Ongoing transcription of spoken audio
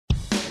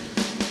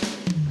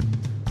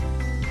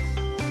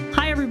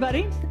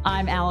everybody.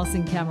 I'm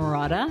Alisyn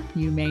Camerota.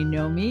 You may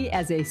know me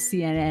as a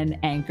CNN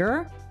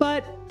anchor,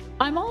 but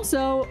I'm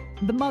also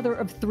the mother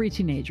of 3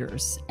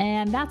 teenagers,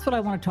 and that's what I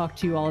want to talk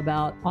to you all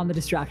about on the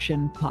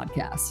Distraction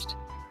podcast.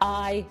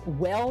 I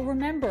well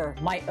remember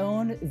my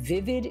own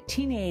vivid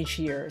teenage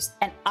years,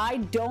 and I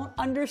don't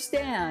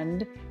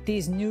understand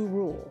these new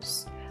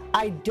rules.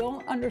 I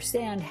don't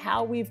understand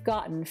how we've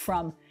gotten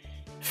from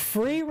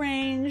free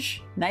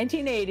range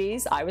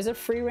 1980s. I was a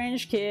free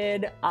range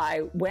kid.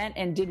 I went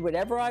and did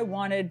whatever I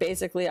wanted.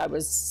 Basically, I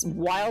was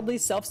wildly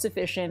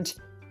self-sufficient,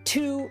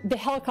 to the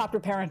helicopter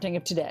parenting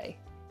of today.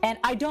 And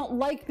I don't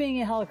like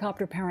being a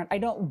helicopter parent. I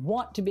don't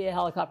want to be a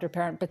helicopter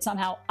parent, but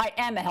somehow I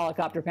am a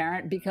helicopter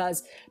parent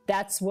because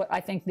that's what I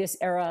think this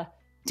era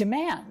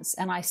demands.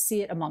 And I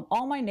see it among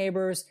all my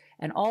neighbors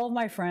and all of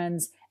my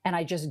friends, and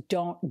I just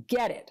don't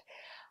get it.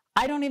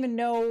 I don't even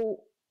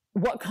know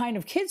what kind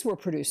of kids we're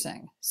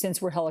producing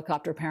since we're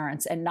helicopter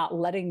parents and not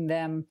letting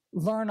them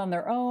learn on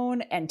their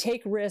own and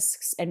take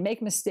risks and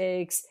make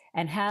mistakes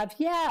and have,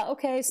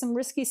 some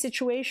risky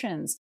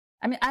situations.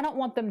 I mean, I don't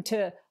want them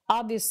to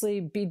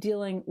obviously be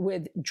dealing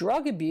with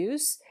drug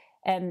abuse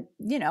and,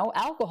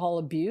 alcohol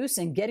abuse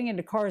and getting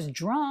into cars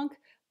drunk,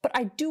 but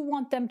I do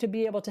want them to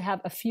be able to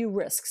have a few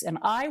risks. And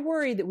I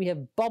worry that we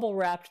have bubble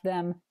wrapped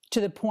them to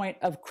the point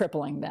of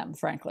crippling them,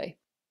 frankly.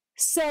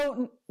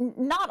 So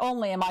not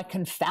only am I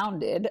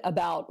confounded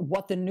about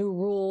what the new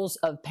rules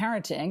of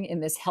parenting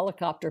in this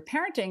helicopter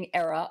parenting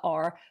era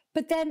are,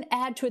 but then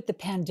add to it the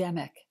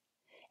pandemic.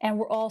 And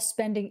we're all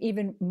spending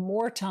even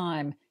more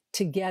time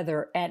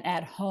together and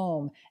at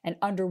home and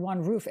under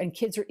one roof. And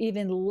kids are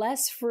even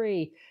less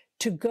free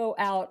to go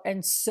out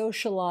and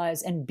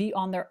socialize and be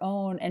on their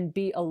own and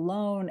be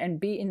alone and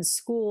be in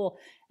school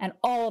and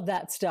all of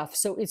that stuff.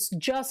 So it's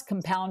just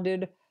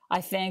compounded, I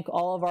think,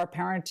 all of our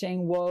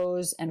parenting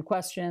woes and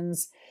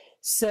questions.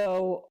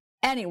 So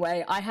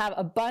anyway, I have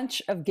a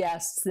bunch of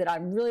guests that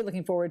I'm really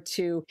looking forward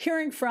to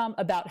hearing from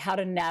about how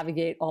to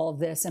navigate all of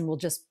this, and we'll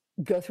just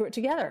go through it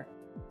together.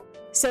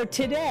 So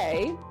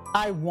today,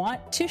 I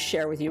want to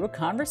share with you a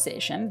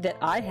conversation that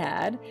I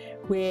had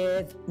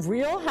with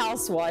Real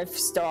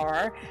Housewives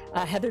star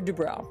Heather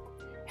Dubrow.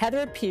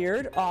 Heather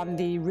appeared on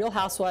the Real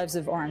Housewives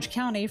of Orange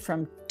County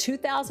from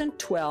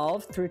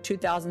 2012 through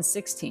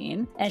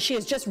 2016, and she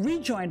has just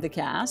rejoined the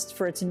cast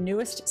for its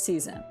newest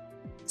season.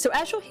 So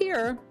as you'll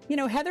hear,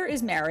 Heather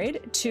is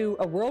married to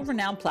a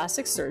world-renowned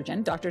plastic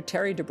surgeon, Dr.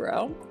 Terry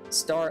Dubrow,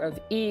 star of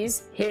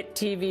E's hit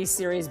TV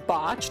series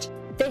Botched.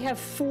 They have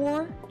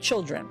 4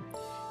 children,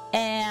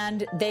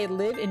 and they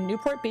live in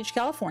Newport Beach,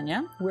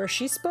 California, where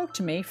she spoke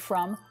to me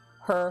from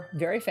her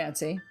very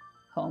fancy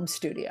home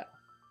studio.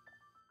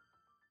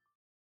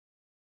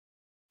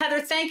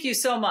 Heather, thank you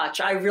so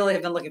much. I really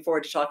have been looking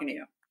forward to talking to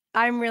you.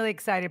 I'm really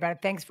excited about it.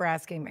 Thanks for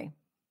asking me.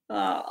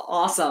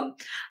 Awesome.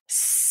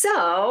 So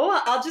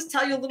I'll just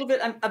tell you a little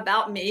bit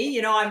about me.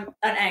 I'm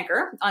an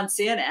anchor on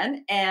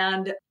CNN,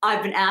 and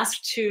I've been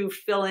asked to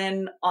fill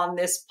in on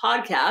this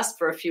podcast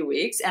for a few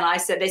weeks. And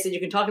they said, you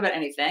can talk about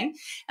anything.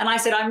 And I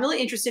said, I'm really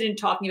interested in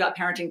talking about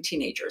parenting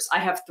teenagers. I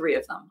have 3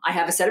 of them. I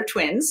have a set of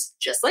twins,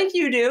 just like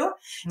you do.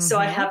 Mm-hmm. So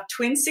I have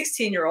twin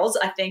 16-year-olds.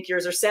 I think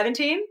yours are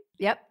 17.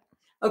 Yep.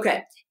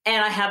 Okay.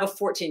 And I have a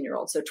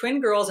 14-year-old. So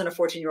twin girls and a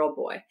 14-year-old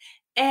boy.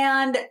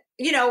 And,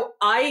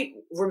 I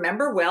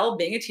remember well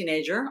being a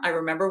teenager. I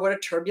remember what a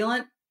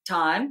turbulent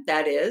time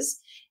that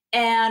is.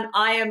 And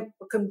I am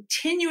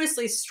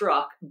continuously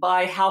struck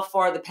by how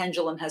far the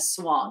pendulum has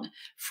swung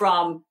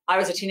from, I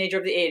was a teenager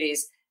of the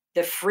 80s,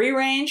 the free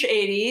range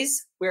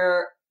 80s,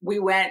 where we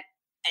went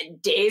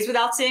days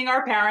without seeing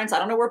our parents. I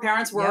don't know where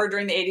parents were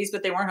during the 80s,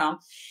 but they weren't home.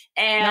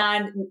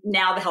 And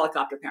now the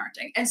helicopter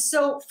parenting. And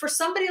so for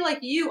somebody like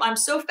you, I'm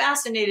so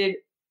fascinated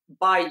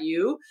by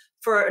you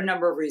for a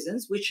number of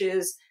reasons, which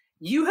is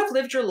you have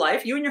lived your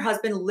life. You and your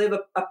husband live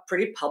a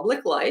pretty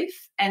public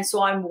life. And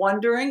so I'm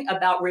wondering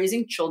about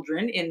raising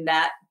children in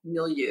that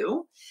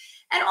milieu.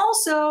 And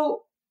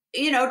also,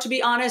 to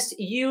be honest,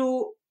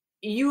 you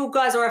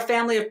guys are a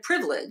family of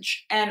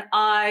privilege. And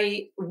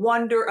I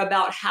wonder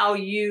about how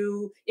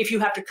if you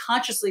have to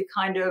consciously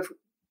kind of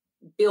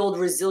build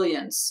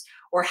resilience,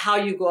 or how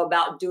you go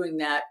about doing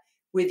that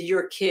with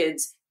your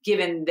kids,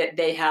 given that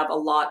they have a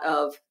lot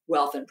of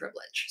wealth and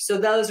privilege. So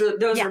those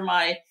are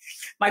my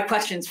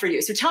questions for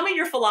you. So tell me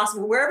your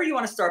philosophy, wherever you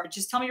want to start, but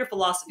just tell me your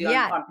philosophy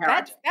on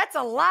parenting. That's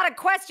a lot of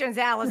questions,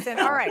 Alisyn.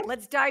 All right,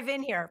 let's dive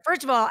in here.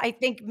 First of all,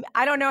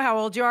 I don't know how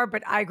old you are,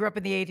 but I grew up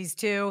in the 80s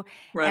too.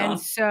 Right and on.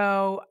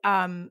 So,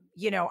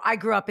 I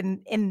grew up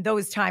in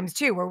those times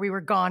too, where we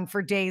were gone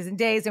for days and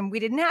days and we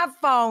didn't have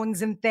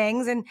phones and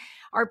things. And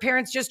our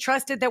parents just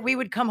trusted that we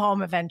would come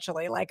home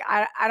eventually. Like,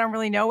 I don't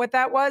really know what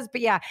that was,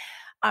 but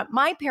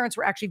my parents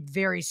were actually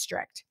very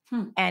strict.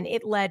 And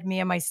it led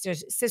me and my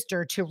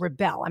sister to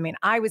rebel. I mean,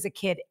 I was a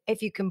kid,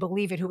 if you can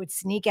believe it, who would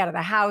sneak out of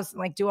the house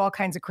and do all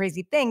kinds of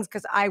crazy things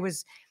because I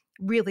was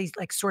really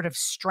like sort of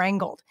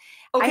strangled.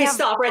 I Okay, have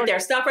stop right sort there.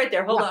 Stop right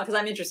there. Hold yeah, on, because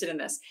I'm interested in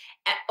this.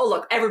 Oh,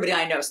 look, everybody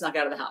I know snuck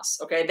out of the house.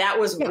 Okay, that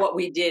was yeah, what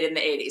we did in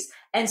the 80s.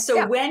 And so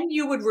yeah. when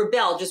you would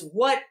rebel, just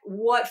what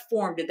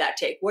form did that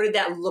take? What did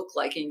that look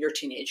like in your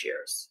teenage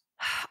years?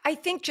 I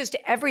think just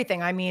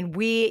everything. I mean,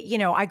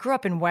 I grew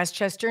up in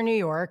Westchester, New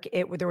York.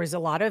 There was a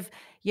lot of,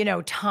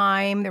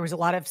 time, there was a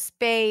lot of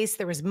space,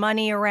 there was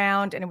money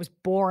around, and it was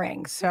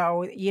boring.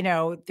 So,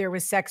 there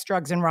was sex,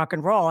 drugs, and rock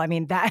and roll. I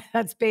mean,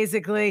 that's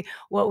basically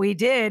what we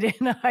did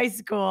in high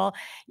school.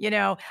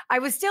 I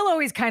was still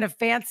always kind of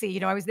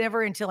fancy. I was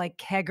never into like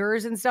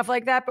keggers and stuff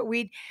like that, but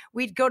we'd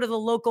go to the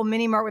local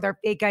mini mart with our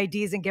fake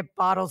IDs and get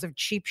bottles of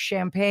cheap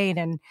champagne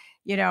and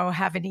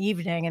have an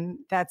evening. And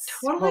that's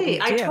what we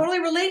Totally. I do. totally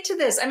relate to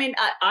this. I mean,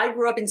 I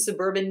grew up in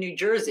suburban New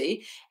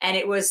Jersey, and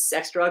it was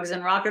sex, drugs,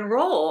 and rock and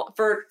roll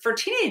for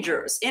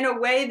teenagers in a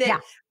way that Yeah.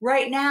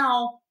 right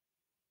now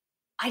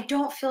I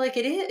don't feel like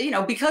it is,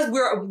 because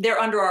they're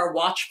under our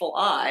watchful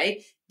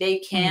eye. They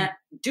Mhm. can't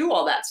do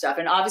all that stuff.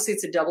 And obviously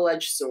it's a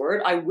double-edged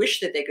sword. I wish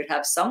that they could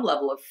have some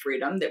level of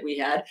freedom that we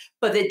had,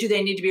 but do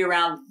they need to be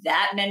around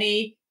that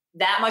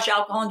much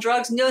alcohol and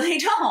drugs? No, they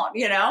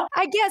don't.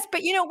 I guess,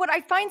 but what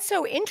I find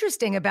so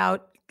interesting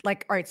about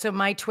like, all right, so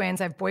my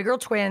twins, I have boy girl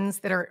twins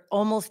that are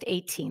almost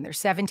 18. They're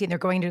 17. They're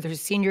going to their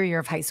senior year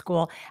of high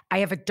school. I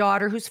have a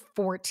daughter who's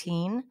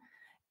 14,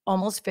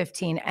 almost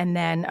 15, and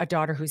then a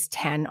daughter who's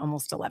 10,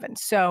 almost 11.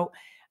 So,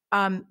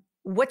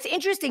 what's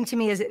interesting to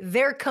me is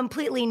they're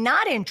completely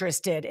not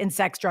interested in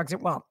sex, drugs,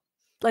 and well,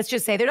 let's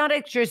just say they're not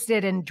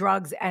interested in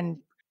drugs and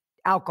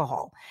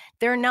alcohol.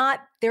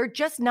 They're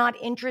just not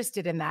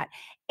interested in that.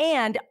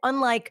 And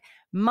unlike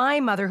my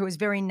mother, who was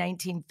very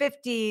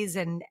 1950s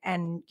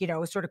and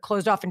sort of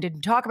closed off and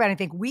didn't talk about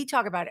anything, we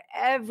talk about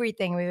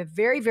everything. We have a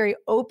very, very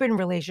open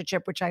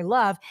relationship, which I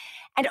love.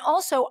 And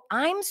also,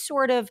 I'm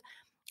sort of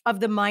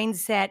the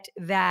mindset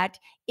that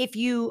if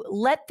you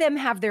let them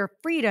have their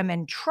freedom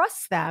and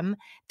trust them,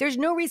 there's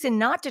no reason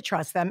not to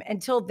trust them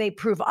until they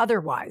prove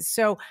otherwise.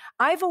 So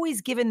I've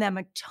always given them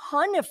a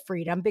ton of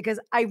freedom because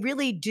I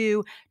really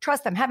do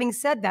trust them. Having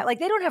said that, like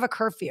they don't have a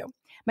curfew.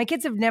 My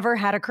kids have never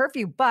had a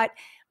curfew, but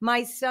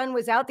my son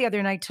was out the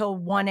other night till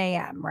 1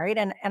 a.m., right?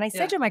 And I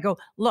said Yeah. to him, I go,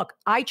 look,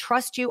 I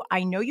trust you.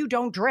 I know you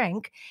don't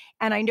drink.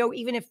 And I know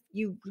even if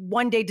you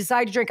one day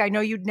decide to drink, I know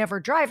you'd never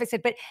drive. I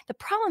said, but the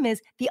problem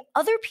is the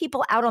other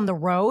people out on the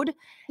road,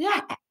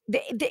 Yeah.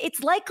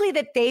 it's likely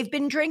that they've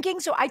been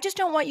drinking. So I just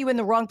don't want you in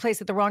the wrong place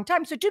at the wrong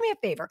time. So do me a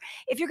favor.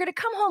 If you're going to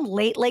come home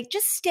late, like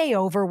just stay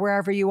over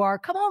wherever you are.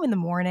 Come home in the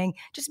morning.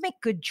 Just make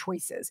good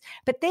choices.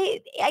 But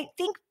I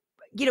think,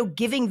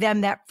 giving them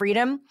that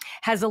freedom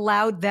has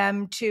allowed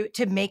them to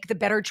make the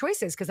better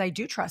choices because I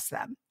do trust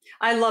them.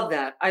 I love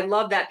that. I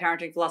love that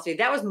parenting philosophy.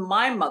 That was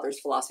my mother's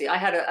philosophy. I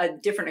had a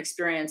different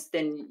experience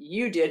than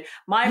you did.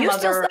 My You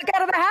still mother, snuck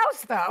out of the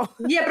house,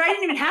 though. yeah, but I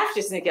didn't even have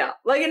to sneak out.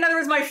 Like, in other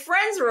words, my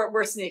friends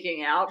were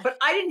sneaking out, but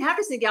I didn't have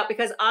to sneak out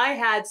because I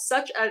had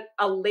such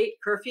a late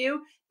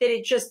curfew that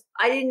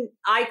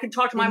I could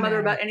talk to my Didn't mother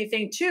matter. about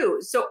anything too.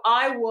 So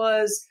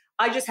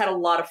I just had a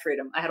lot of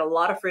freedom. I had a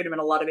lot of freedom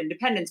and a lot of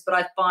independence, but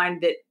I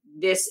find that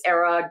this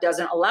era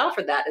doesn't allow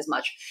for that as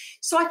much.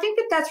 So I think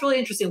that that's really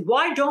interesting.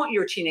 Why aren't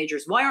your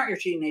teenagers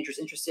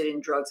interested in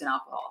drugs and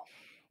alcohol?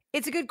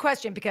 It's a good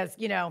question because,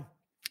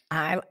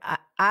 I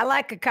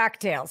like a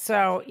cocktail.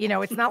 So,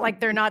 it's not like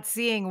they're not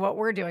seeing what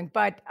we're doing.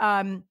 But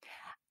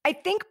I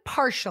think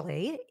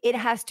partially it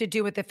has to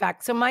do with the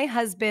fact. So my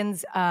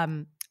husband's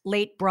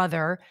late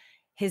brother,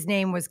 his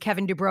name was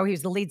Kevin Dubrow. He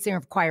was the lead singer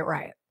of Quiet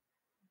Riot.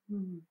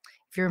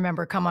 If you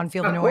remember, Come On,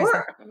 Feel the Of Noise.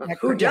 course.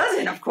 Who Yeah.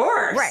 doesn't? Of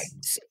course. Right.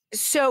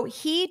 So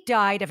he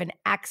died of an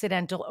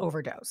accidental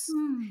overdose.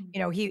 Hmm.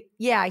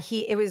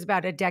 It was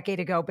about a decade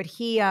ago, but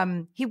he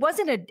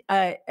wasn't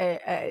an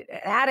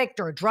addict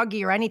or a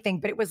druggie or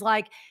anything, but it was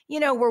like,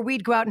 where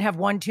we'd go out and have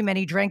one too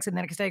many drinks and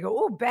then I go,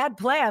 oh, bad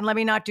plan. Let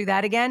me not do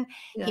that again.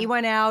 Yeah. He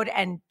went out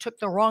and took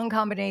the wrong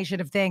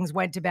combination of things,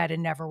 went to bed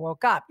and never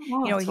woke up. Oh,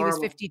 that's He was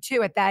horrible.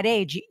 52 at that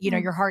age,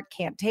 your heart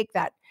can't take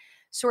that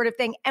sort of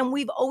thing. And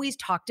we've always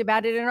talked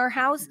about it in our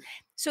house.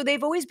 So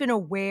they've always been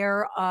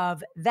aware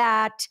of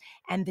that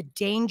and the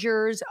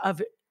dangers of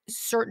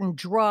certain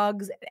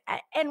drugs.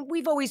 And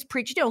we've always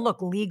preached,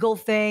 look, legal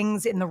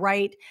things in the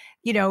right,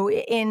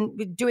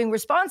 in doing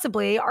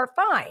responsibly are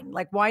fine.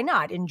 Like, why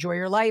not? Enjoy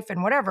your life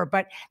and whatever.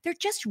 But they're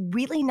just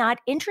really not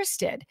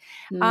interested.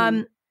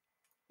 Hmm.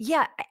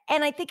 Yeah.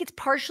 And I think it's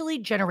partially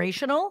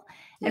generational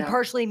and Yeah.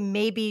 partially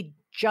maybe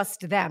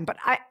just them. But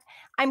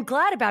I'm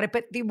glad about it.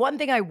 But the one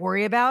thing I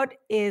worry about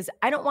is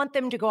I don't want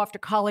them to go off to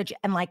college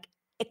and like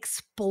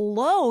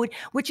explode,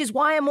 which is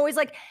why I'm always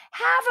like,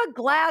 have a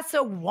glass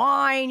of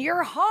wine.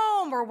 You're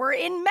home or we're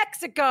in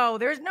Mexico.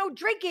 There's no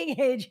drinking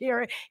age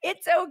here.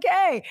 It's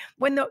okay.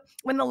 When the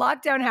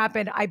lockdown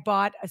happened, I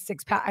bought a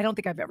 6-pack. I don't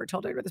think I've ever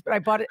told you this, but I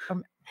bought it.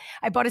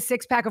 I bought a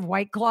 6-pack of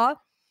White Claw.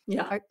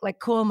 Yeah. Like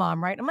cool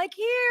mom, right? I'm like,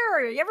 here,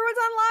 everyone's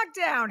on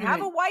lockdown.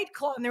 Have a White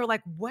Claw. And they were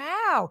like,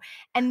 wow.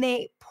 And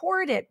they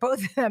poured it,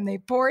 both of them. They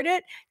poured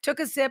it, took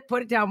a sip,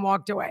 put it down,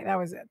 walked away. That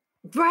was it.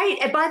 Right.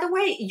 And by the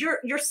way,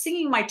 you're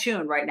singing my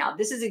tune right now.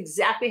 This is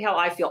exactly how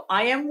I feel.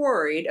 I am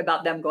worried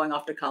about them going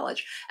off to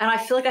college. And I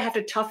feel like I have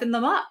to toughen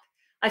them up.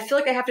 I feel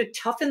like I have to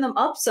toughen them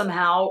up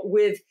somehow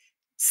with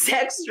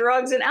sex,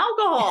 drugs, and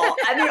alcohol.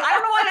 I mean, I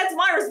don't know why that's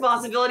my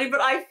responsibility,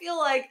 but I feel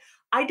like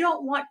I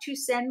don't want to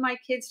send my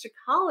kids to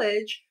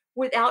college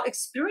without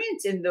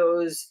experience in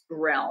those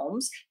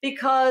realms,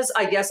 because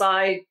I guess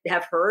I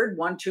have heard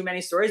one too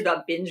many stories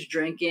about binge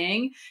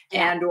drinking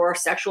Yeah. and or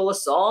sexual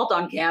assault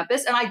on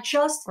campus. And I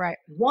just Right.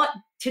 want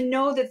to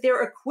know that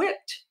they're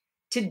equipped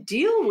to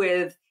deal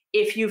with,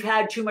 if you've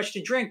had too much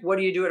to drink, what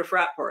do you do at a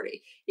frat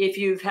party? If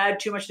you've had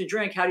too much to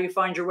drink, how do you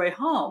find your way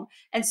home?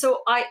 And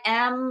so I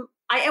am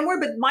worried,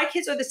 but my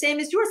kids are the same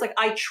as yours. Like,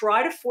 I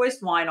try to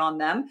foist wine on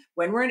them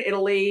when we're in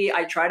Italy.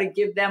 I try to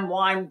give them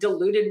wine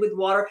diluted with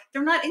water.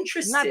 They're not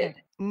interested. Nothing.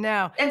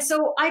 No. And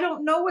so I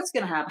don't know what's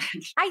going to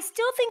happen. I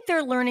still think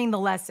they're learning the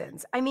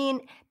lessons. I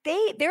mean,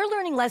 they're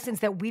learning lessons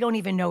that we don't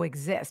even know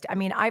exist. I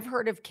mean, I've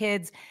heard of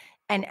kids,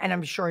 and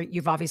I'm sure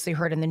you've obviously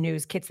heard in the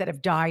news, kids that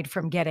have died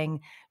from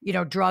getting,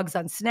 drugs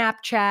on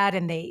Snapchat,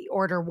 and they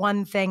order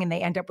one thing and they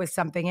end up with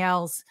something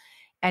else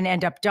and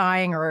end up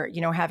dying, or,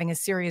 having a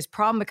serious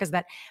problem because of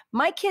that.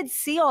 My kids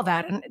see all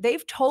that, and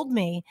they've told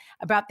me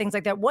about things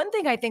like that. One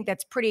thing I think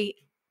that's pretty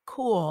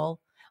cool,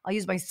 I'll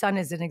use my son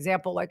as an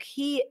example. Like,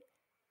 he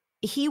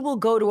will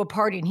go to a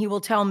party and he will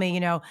tell me,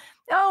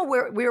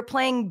 oh, we were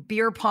playing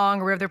beer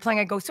pong or wherever they're playing.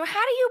 I go, so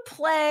how do you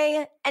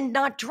play and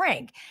not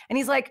drink? And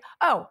he's like,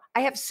 oh, I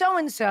have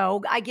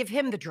so-and-so. I give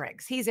him the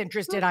drinks. He's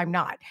interested. I'm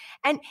not.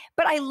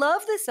 But I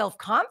love the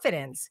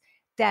self-confidence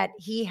that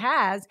he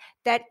has,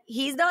 that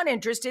he's not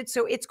interested.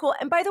 So it's cool.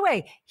 And by the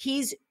way,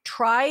 he's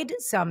tried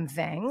some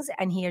things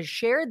and he has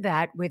shared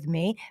that with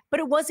me, but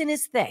it wasn't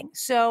his thing.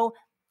 So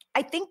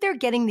I think they're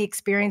getting the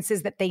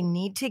experiences that they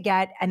need to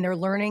get, and they're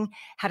learning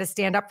how to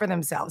stand up for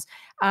themselves.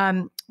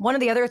 One of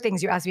the other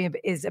things you asked me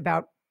is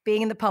about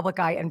being in the public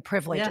eye and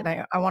privilege. Yeah.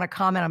 And I want to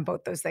comment on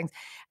both those things.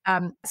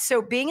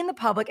 So being in the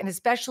public, and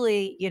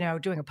especially,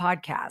 doing a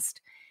podcast,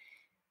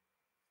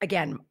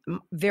 again,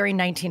 very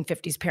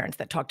 1950s parents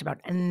that talked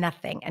about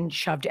nothing and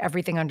shoved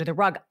everything under the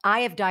rug. I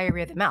have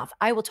diarrhea of the mouth.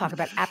 I will talk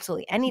about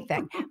absolutely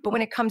anything. But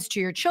when it comes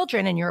to your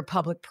children, and you're a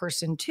public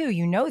person too,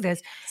 you know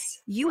this,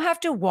 you have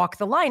to walk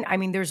the line. I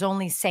mean, there's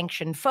only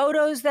sanctioned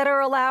photos that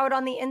are allowed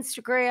on the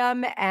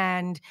Instagram.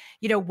 And,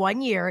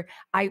 one year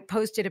I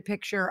posted a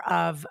picture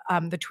of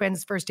the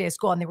twins' first day of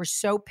school, and they were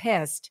so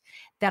pissed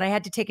that I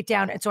had to take it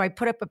down. And so I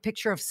put up a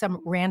picture of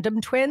some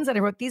random twins, and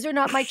I wrote, these are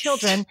not my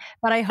children,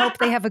 but I hope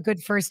they have a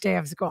good first day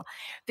of school,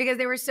 because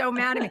they were so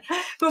mad at me.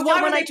 But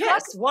why were they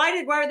pissed?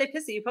 Why were they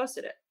pissed that you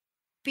posted it?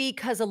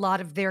 Because a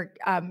lot of their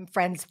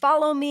friends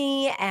follow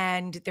me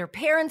and their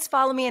parents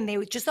follow me, and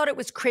they just thought it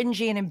was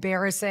cringy and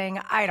embarrassing.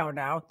 I don't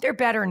know. They're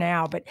better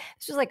now, but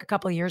this was like a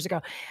couple of years ago.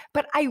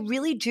 But I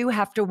really do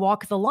have to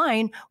walk the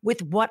line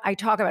with what I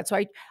talk about. So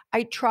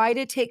I try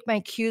to take my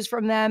cues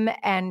from them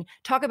and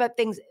talk about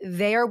things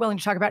they are willing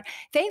to talk about.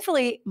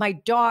 Thankfully,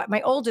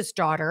 my oldest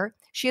daughter,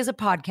 she has a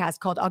podcast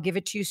called I'll Give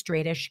It To You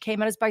Straightish. She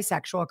came out as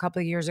bisexual a couple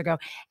of years ago,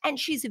 and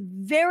she's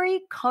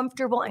very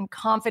comfortable and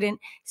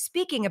confident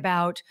speaking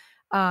about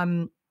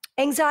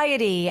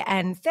anxiety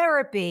and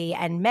therapy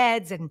and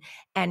meds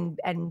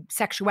and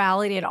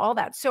sexuality and all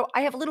that. So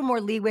I have a little more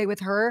leeway with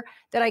her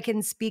that I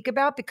can speak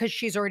about because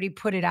she's already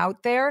put it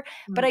out there.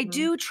 Mm-hmm. But I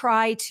do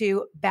try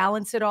to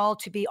balance it all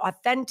to be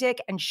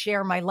authentic and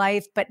share my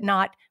life, but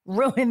not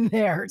ruin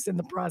theirs in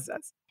the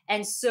process.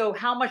 And so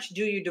how much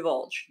do you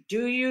divulge?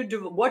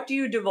 What do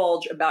you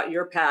divulge about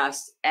your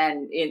past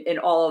and in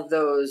all of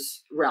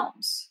those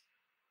realms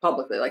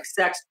publicly, like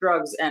sex,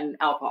 drugs, and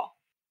alcohol?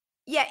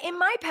 Yeah, in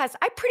my past,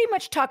 I pretty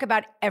much talk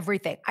about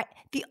everything.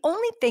 The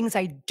only things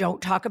I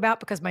don't talk about,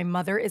 because my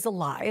mother is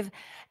alive,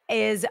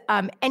 is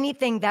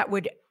anything that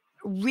would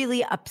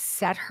really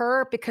upset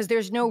her, because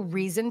there's no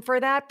reason for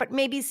that. But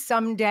maybe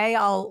someday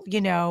I'll,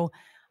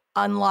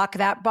 unlock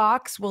that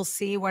box. We'll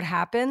see what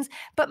happens.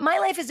 But my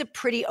life is a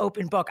pretty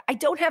open book. I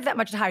don't have that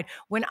much to hide.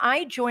 When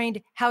I joined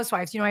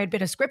Housewives, I had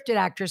been a scripted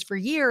actress for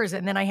years,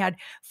 and then I had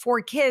 4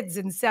 kids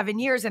in 7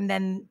 years, and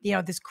then,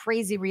 this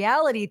crazy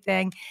reality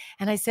thing.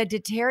 And I said to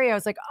Terry, I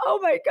was like, oh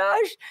my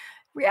gosh,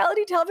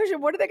 reality television,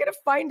 what are they going to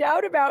find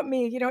out about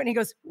me? And he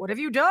goes, what have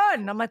you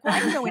done? And I'm like, well, I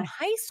don't know, in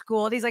high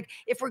school. And he's like,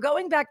 if we're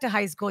going back to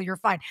high school, you're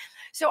fine.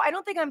 So I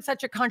don't think I'm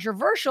such a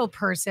controversial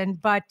person,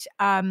 but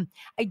I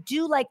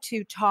do like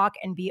to talk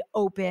and be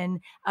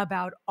open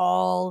about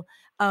all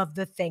of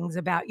the things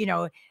about,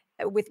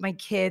 with my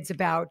kids,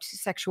 about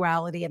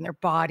sexuality and their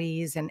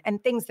bodies and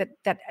things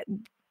that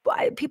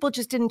people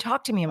just didn't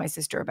talk to me and my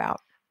sister about.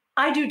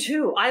 I do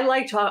too.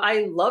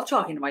 I love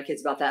talking to my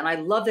kids about that. And I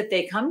love that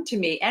they come to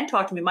me and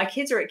talk to me. My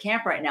kids are at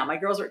camp right now. My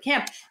girls are at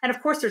camp. And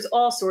of course, there's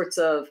all sorts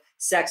of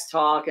sex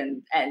talk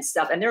and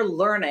stuff. And they're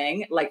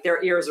learning, like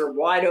their ears are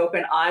wide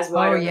open, eyes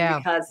wide open,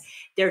 because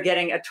they're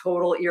getting a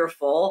total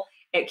earful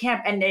at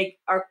camp. And they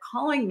are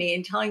calling me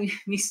and telling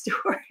me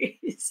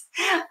stories.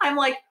 I'm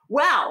like,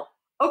 wow,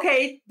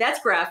 okay, that's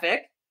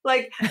graphic.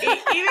 Like even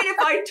if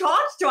I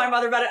talked to my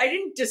mother about it, I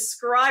didn't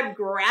describe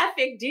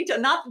graphic detail.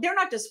 They're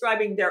not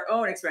describing their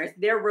own experience.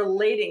 They're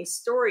relating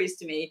stories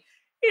to me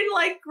in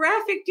like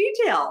graphic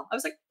detail. I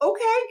was like,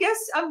 okay, guess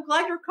I'm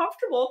glad you're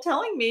comfortable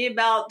telling me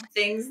about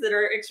things that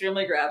are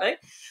extremely graphic.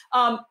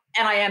 And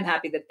I am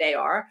happy that they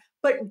are.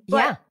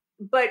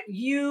 But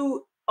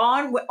you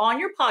on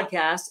your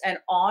podcast and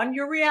on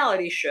your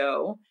reality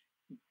show,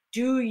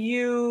 do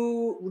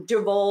you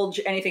divulge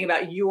anything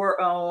about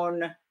your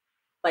own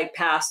like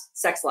past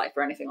sex life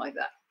or anything like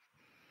that?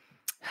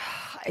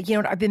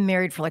 You know, I've been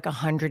married for like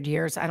 100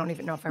 years. I don't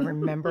even know if I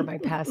remember my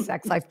past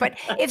sex life, but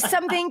if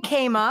something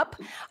came up,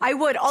 I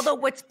would. Although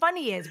what's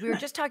funny is we were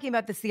just talking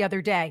about this the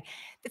other day.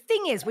 The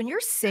thing is, when you're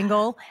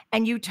single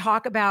and you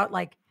talk about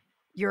like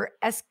your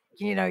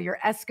your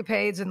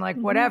escapades and like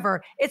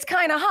whatever, it's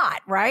kind of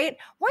hot, right?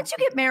 Once you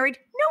get married,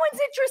 no one's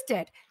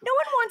interested. No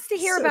one wants to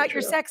hear about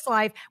your sex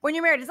life when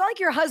you're married. It's not like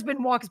your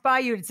husband walks by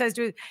you and says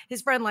to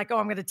his friend, like, oh,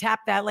 I'm going to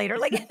tap that later.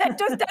 Like that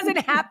just doesn't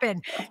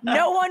happen.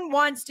 No one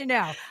wants to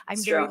know.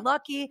 I'm very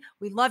lucky.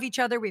 We love each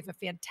other. We have a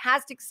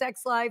fantastic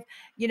sex life,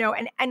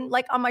 and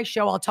like on my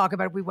show, I'll talk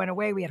about it. We went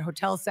away. We had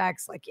hotel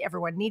sex. Like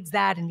everyone needs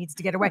that and needs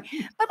to get away,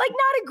 but like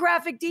not in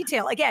graphic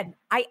detail. Again,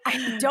 I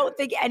don't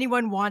think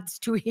anyone wants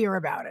to hear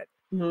about it.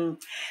 Mm-hmm.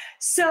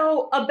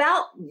 So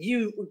about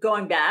you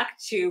going back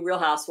to Real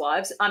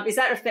Housewives, was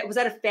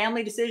that a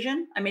family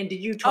decision? I mean,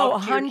 did you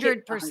talk to your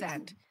kid?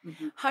 100%.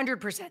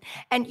 100%.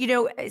 And,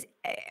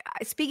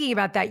 speaking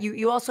about that,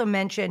 you also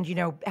mentioned,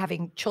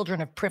 having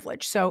children of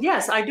privilege. So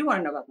yes, I do want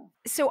to know about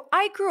that. So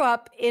I grew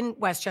up in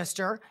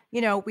Westchester.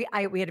 We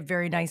had a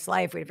very nice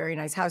life. We had a very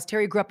nice house.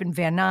 Terry grew up in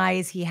Van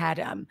Nuys. He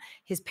had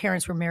his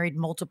parents were married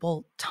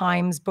multiple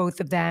times,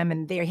 both of them,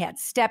 and they had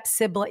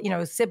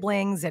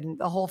siblings and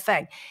the whole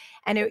thing.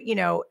 And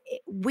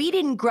we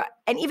didn't grow.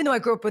 And even though I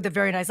grew up with a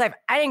very nice life,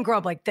 I didn't grow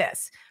up like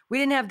this. We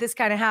didn't have this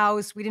kind of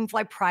house. We didn't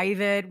fly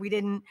private. We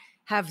didn't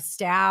have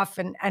staff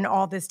and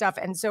all this stuff.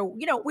 And so,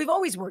 we've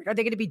always worried, are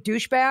they going to be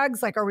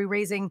douchebags? Like, are we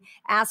raising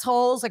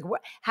assholes? Like,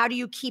 how do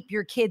you keep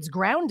your kids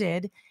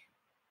grounded?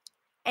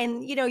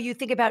 And, you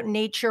think about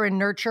nature and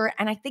nurture.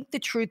 And I think the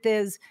truth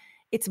is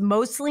it's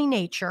mostly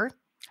nature.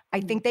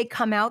 I think they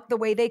come out the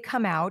way they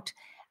come out.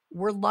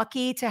 We're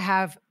lucky to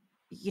have,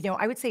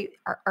 I would say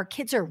our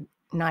kids are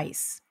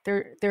nice.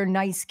 They're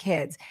nice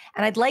kids.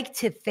 And I'd like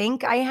to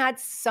think I had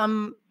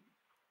some,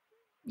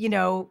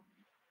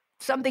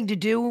 something to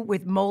do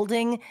with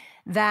molding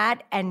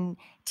that and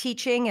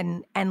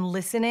teaching and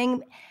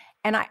listening.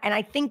 And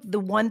I think the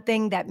one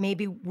thing that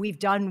maybe we've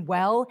done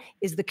well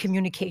is the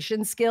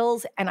communication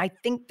skills. And I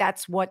think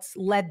that's what's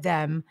led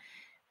them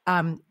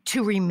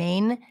to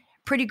remain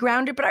pretty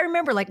grounded. But I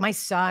remember like my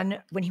son,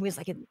 when he was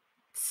like in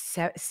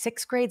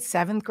sixth grade,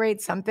 seventh grade,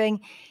 something,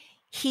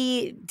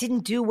 he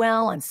didn't do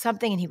well on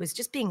something and he was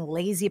just being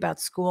lazy about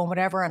school and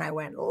whatever. And I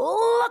went,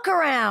 look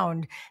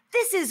around.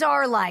 This is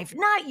our life,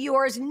 not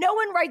yours. No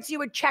one writes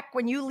you a check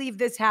when you leave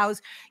this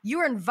house.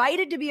 You're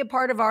invited to be a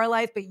part of our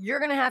life, but you're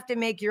going to have to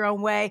make your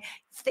own way.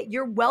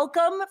 You're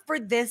welcome for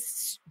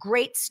this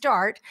great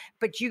start,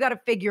 but you got to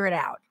figure it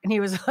out. And he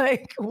was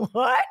like,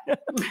 what?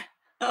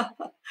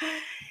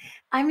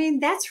 I mean,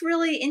 that's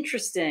really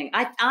interesting.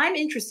 I'm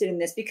interested in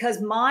this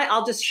because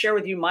I'll just share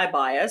with you my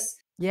bias.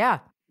 Yeah.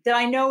 That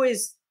I know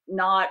is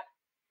not,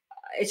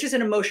 it's just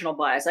an emotional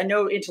bias. I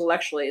know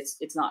intellectually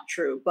it's not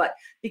true, but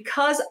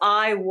because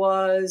I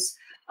was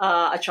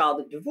a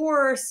child of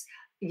divorce,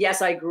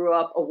 yes, I grew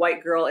up a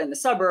white girl in the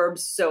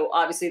suburbs. So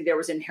obviously there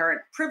was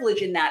inherent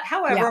privilege in that.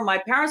 However, my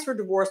parents were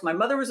divorced. My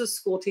mother was a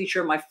school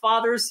teacher. My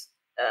father's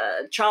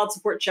child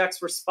support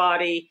checks were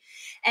spotty.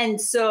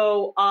 And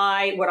so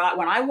when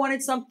I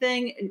wanted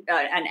something,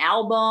 an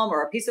album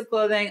or a piece of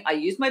clothing, I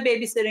used my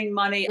babysitting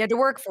money. You had to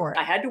work for it.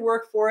 I had to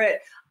work for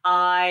it.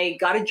 I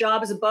got a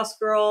job as a bus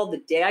girl the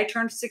day I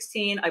turned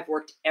 16. I've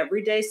worked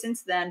every day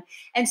since then.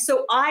 And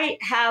so I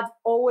have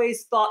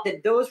always thought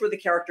that those were the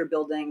character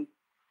building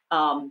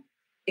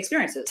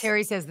experiences.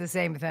 Terry says the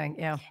same thing.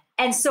 Yeah.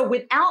 And so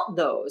without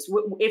those,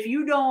 if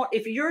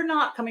you're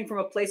not coming from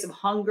a place of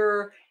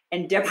hunger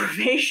and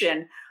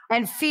deprivation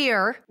and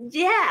fear.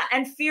 Yeah.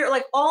 And fear,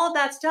 like all of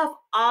that stuff,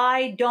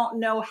 I don't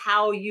know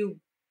how you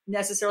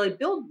necessarily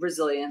build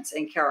resilience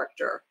and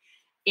character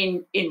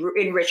in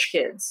rich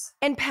kids.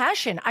 And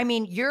passion. I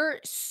mean, you're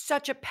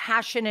such a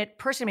passionate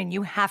person. I mean,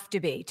 you have to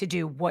be to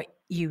do what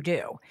you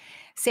do.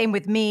 Same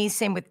with me,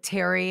 same with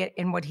Terry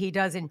and what he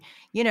does. And,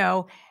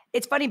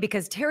 it's funny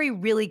because Terry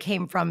really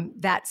came from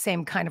that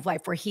same kind of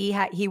life where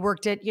he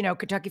worked at,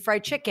 Kentucky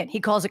Fried Chicken. He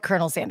calls it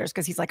Colonel Sanders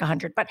because he's like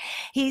 100, but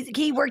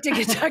he worked at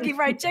Kentucky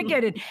Fried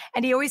Chicken.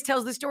 And he always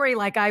tells the story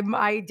like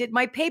I did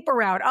my paper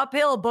route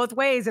uphill both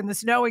ways in the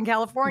snow in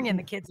California, and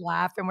the kids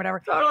laugh and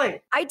whatever.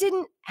 Totally. I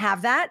didn't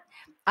have that.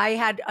 I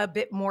had a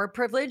bit more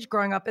privilege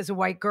growing up as a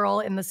white girl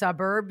in the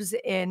suburbs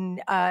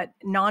in a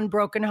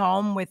non-broken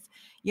home with,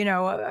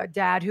 a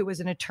dad who was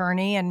an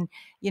attorney and,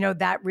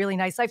 that really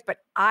nice life. But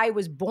I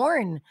was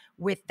born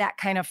with that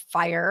kind of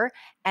fire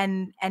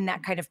and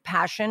that kind of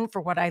passion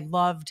for what I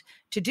loved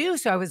to do.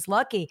 So I was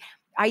lucky.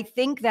 I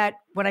think that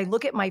when I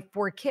look at my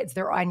 4 kids,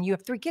 and you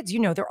have 3 kids,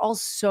 they're all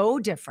so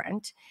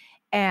different.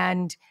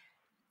 And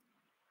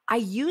I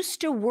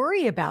used to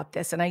worry about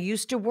this, and I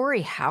used to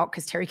worry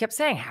because Terry kept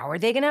saying, how are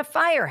they going to have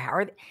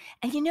fire?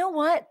 And you know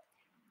what?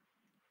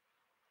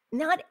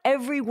 Not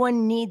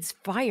everyone needs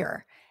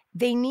fire.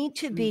 They need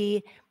to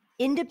be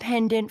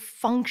independent,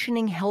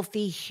 functioning,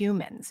 healthy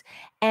humans.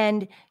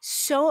 And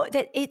so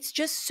that it's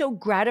just so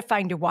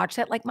gratifying to watch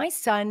that. Like, my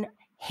son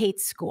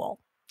hates school.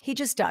 He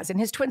just does. And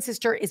his twin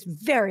sister is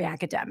very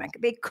academic.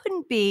 They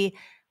couldn't be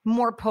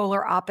more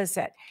polar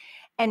opposite.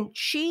 And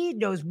she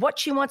knows what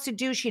she wants to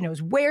do. She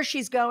knows where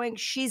she's going.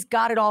 She's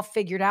got it all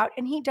figured out.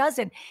 And he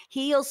doesn't.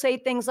 He'll say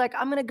things like,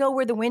 I'm going to go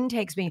where the wind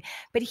takes me.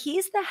 But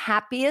he's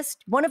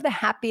one of the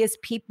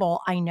happiest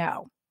people I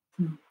know.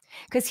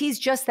 Because he's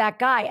just that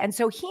guy. And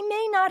so he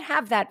may not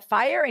have that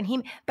fire,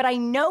 but I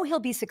know he'll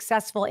be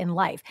successful in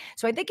life.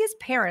 So I think as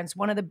parents,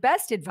 one of the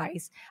best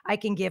advice I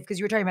can give, because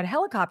you were talking about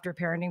helicopter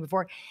parenting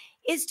before,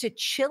 is to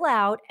chill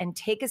out and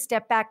take a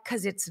step back,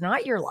 because it's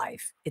not your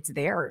life, it's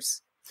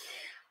theirs.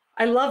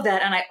 I love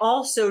that. And I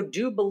also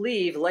do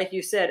believe, like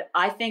you said,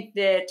 I think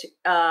that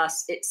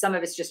some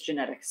of it's just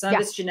genetic. Some of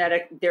it's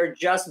genetic. They're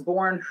just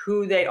born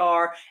who they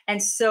are.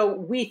 And so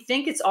we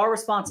think it's our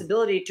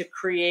responsibility to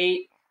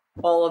create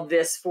all of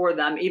this for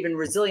them, even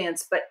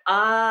resilience. But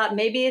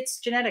maybe it's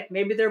genetic.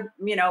 Maybe they're,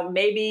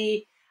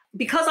 maybe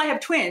because I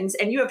have twins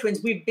and you have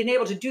twins, we've been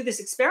able to do this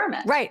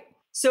experiment. Right.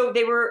 So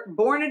they were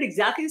born at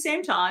exactly the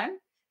same time.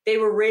 They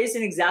were raised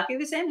in exactly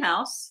the same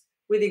house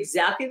with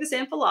exactly the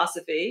same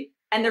philosophy,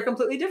 and they're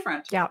completely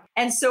different. Yeah.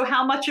 And so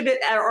how much of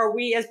it are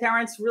we as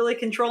parents really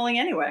controlling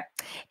anyway?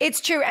 It's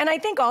true. And I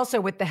think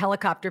also with the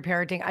helicopter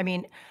parenting, I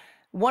mean,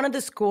 one of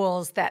the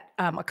schools that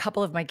a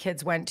couple of my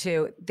kids went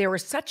to, there were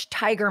such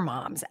tiger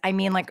moms. I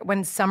mean, like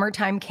when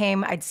summertime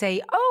came, I'd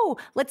say, oh,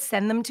 let's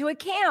send them to a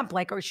camp.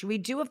 Like, or should we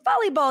do a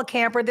volleyball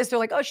camp or this? They're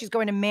like, oh, she's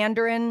going to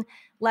Mandarin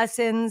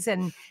lessons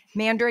and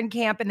Mandarin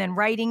camp and then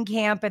writing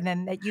camp and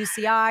then at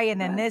UCI and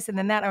then this and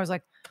then that. I was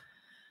like,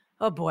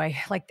 oh boy,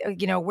 like,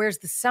 where's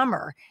the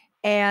summer?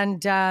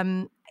 And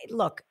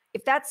look,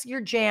 if that's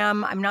your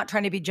jam, I'm not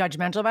trying to be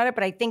judgmental about it,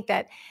 but I think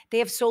that they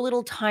have so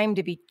little time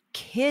to be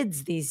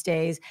kids these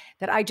days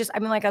that I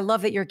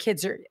love that your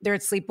kids they're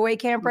at sleepaway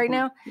camp right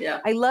now. Yeah.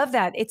 I love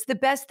that. It's the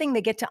best thing.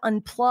 They get to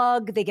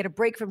unplug, they get a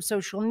break from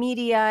social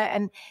media,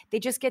 and they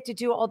just get to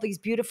do all these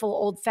beautiful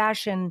old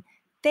fashioned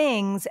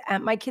things.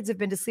 My kids have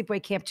been to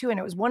sleepaway camp too, and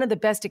it was one of the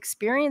best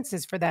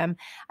experiences for them.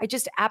 I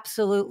just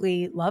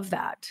absolutely love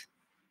that.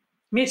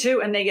 Me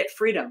too. And they get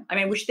freedom. I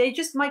mean,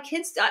 my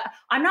kids,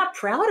 I'm not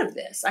proud of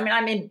this. I mean,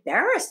 I'm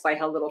embarrassed by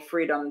how little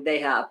freedom they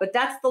have, but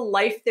that's the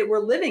life that we're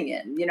living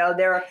in.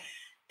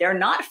 They're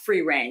not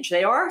free range.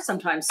 They are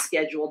sometimes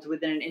scheduled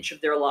within an inch of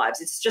their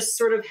lives. It's just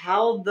sort of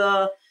how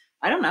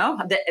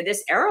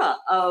this era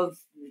of,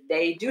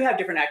 they do have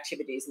different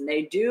activities and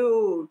they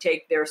do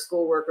take their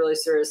schoolwork really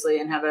seriously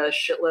and have a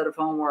shitload of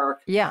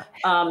homework. Yeah.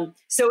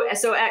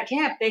 So at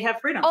camp, they have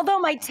freedom. Although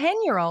my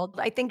 10-year-old,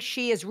 I think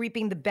she is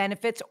reaping the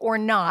benefits or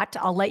not,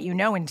 I'll let you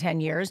know in 10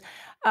 years,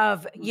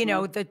 of,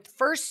 the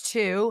first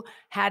 2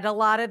 had a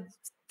lot of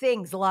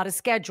things, a lot of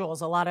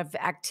schedules, a lot of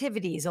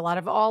activities, a lot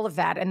of all of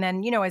that. And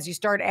then, as you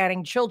start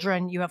adding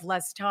children, you have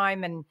less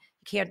time and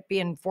you can't be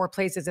in 4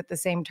 places at the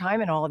same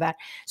time and all of that.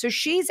 So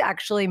she's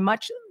actually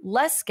much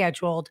less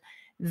scheduled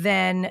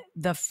than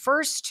the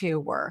first 2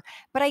 were.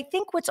 But I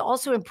think what's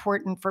also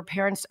important for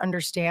parents to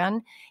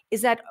understand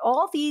is that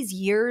all these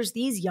years,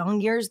 these young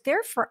years,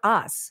 they're for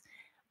us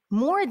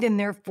more than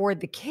they're for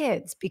the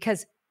kids,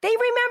 because they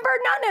remember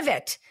none of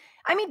it.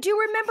 I mean, do you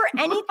remember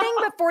anything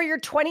before you're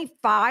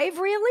 25,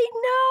 really?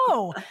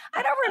 No.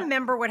 I don't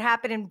remember what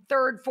happened in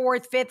 3rd,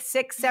 4th, 5th,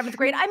 6th, 7th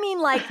grade. I mean,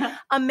 like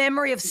a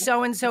memory of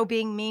so-and-so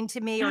being mean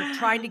to me or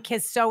trying to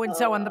kiss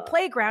so-and-so on the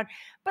playground.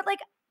 But like,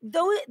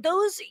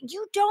 those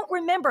you don't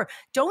remember.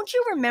 Don't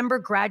you remember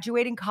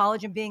graduating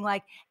college and being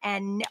like,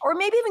 or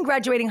maybe even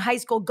graduating high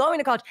school, going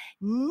to college?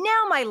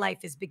 Now my life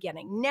is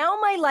beginning. Now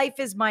my life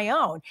is my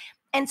own.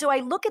 And so I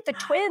look at the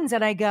twins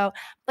and I go,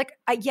 like,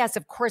 yes,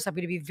 of course, I'm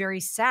going to be very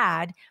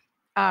sad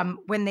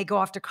when they go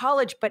off to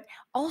college, but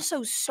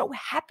also so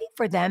happy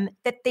for them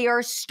that they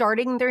are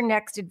starting their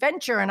next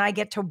adventure and I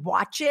get to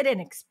watch it and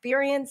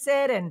experience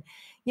it and,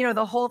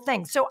 the whole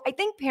thing. So I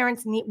think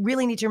parents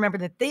really need to remember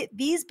that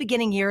these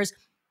beginning years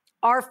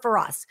are for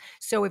us.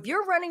 So if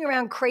you're running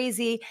around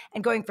crazy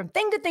and going from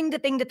thing to thing to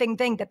thing to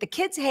thing that the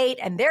kids hate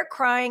and they're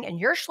crying and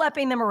you're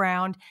schlepping them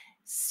around,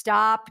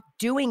 stop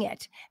doing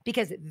it,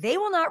 because they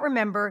will not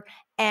remember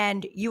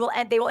and they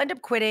will end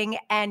up quitting.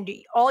 And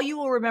all you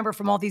will remember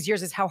from all these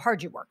years is how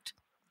hard you worked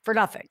for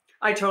nothing.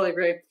 I totally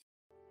agree.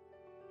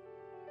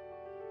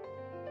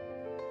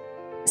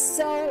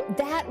 So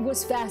that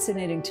was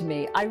fascinating to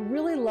me. I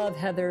really love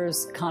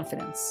Heather's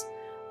confidence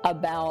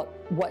about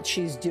what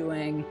she's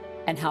doing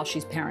and how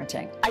she's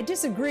parenting. I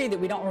disagree that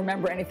we don't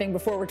remember anything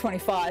before we're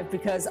 25,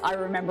 because I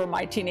remember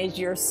my teenage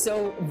years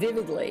so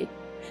vividly.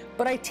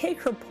 But I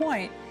take her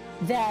point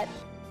that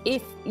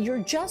if you're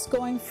just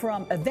going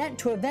from event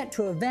to event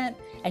to event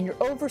and you've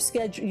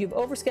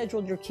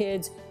overscheduled your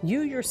kids,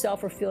 you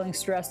yourself are feeling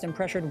stressed and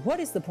pressured, what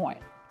is the point?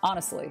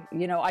 Honestly,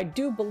 I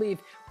do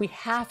believe we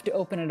have to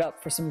open it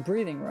up for some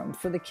breathing room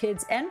for the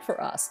kids and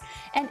for us.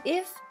 And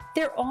if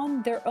they're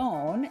on their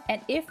own,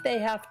 and if they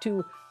have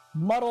to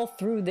muddle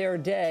through their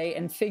day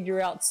and figure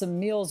out some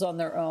meals on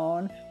their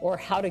own, or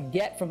how to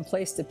get from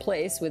place to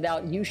place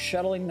without you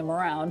shuttling them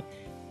around,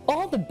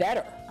 all the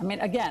better. I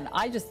mean, again,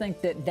 I just think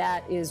that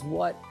that is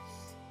what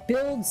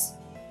builds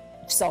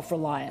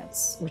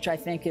self-reliance, which I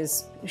think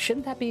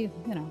shouldn't that be,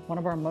 one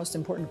of our most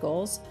important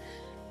goals?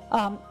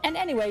 And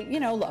anyway,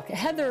 look,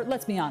 Heather,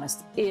 let's be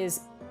honest,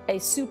 is a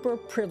super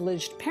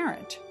privileged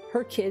parent.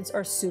 Her kids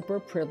are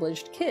super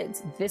privileged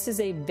kids. This is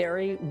a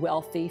very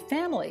wealthy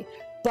family.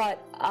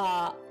 But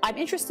I'm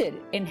interested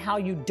in how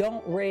you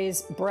don't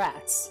raise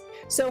brats.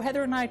 So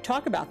Heather and I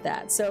talk about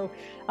that. So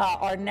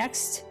our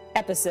next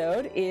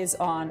episode is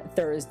on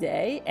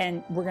Thursday,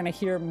 and we're going to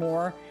hear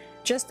more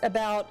just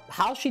about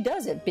how she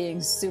does it, being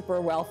super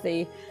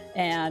wealthy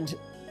and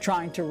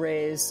trying to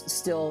raise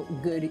still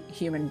good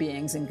human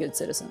beings and good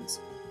citizens.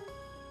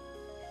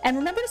 And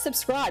remember to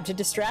subscribe to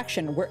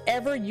Distraction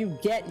wherever you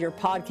get your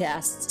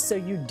podcasts so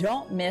you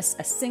don't miss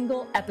a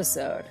single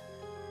episode.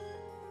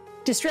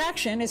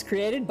 Distraction is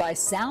created by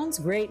Sounds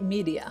Great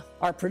Media.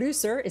 Our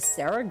producer is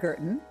Sarah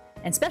Girton,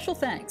 and special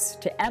thanks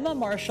to Emma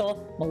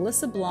Marshall,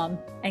 Melissa Blum,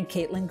 and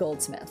Caitlin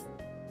Goldsmith.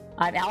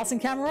 I'm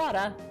Alisyn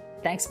Camerota.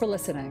 Thanks for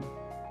listening.